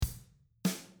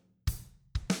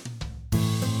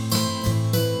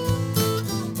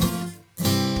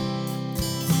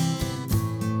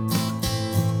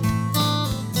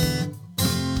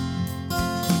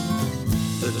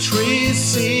tree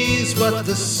sees what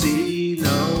the sea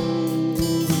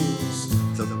knows.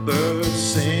 The birds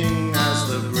sing as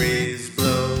the breeze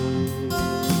blows.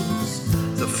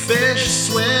 The fish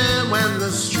swim when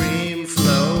the stream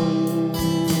flows.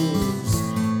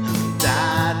 And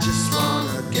I just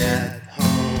wanna get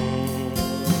home.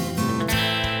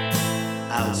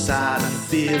 Outside I'm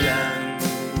feeling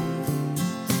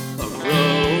a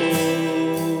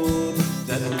road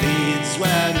that leads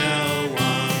where no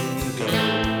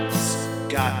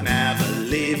God never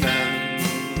leaving,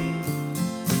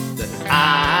 that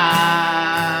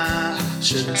I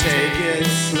should take it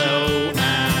slow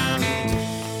and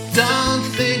don't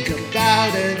think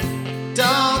about it,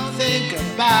 don't think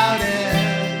about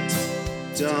it,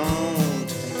 don't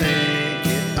think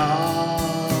it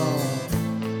all.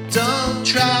 Don't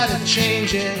try to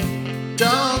change it,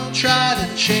 don't try to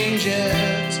change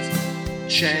it.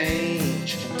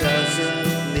 Change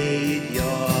doesn't need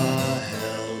your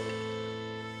help.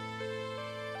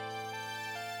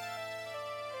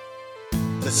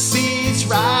 The seeds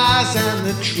rise and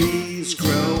the trees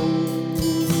grow.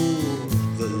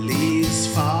 The leaves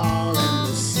fall and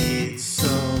the seeds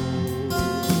sow.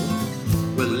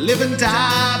 We'll live and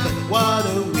die, but what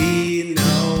do we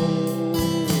know?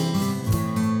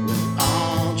 We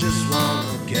all just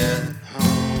wanna get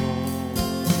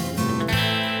home.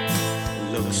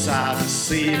 Looks are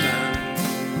deceiving,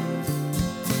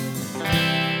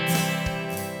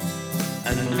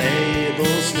 and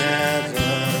labels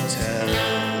never tell.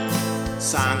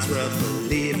 Signs worth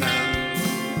believing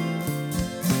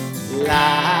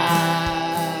lie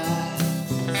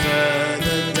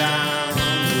further down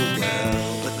the well.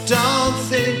 But don't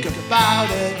think about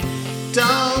it,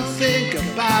 don't think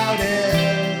about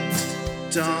it,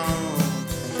 don't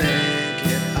think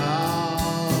it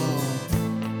all.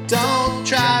 Don't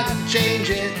try to change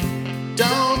it,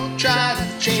 don't try to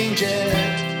change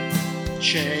it.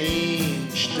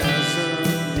 Change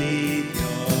doesn't need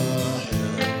your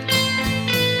help.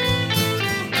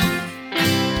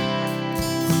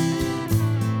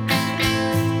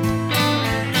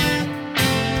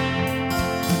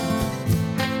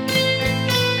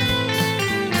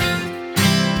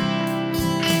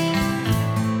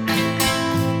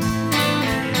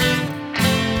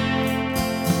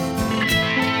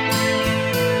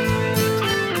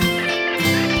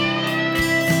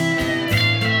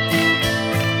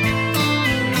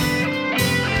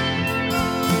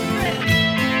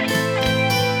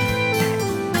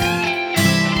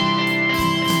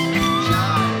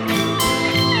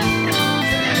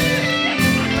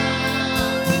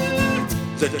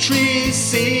 The tree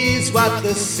sees what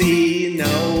the sea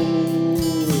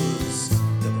knows.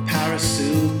 The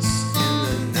parachutes in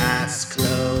the night's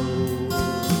clothes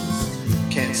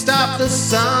can't stop the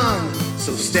sun,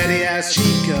 so steady as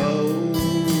she goes.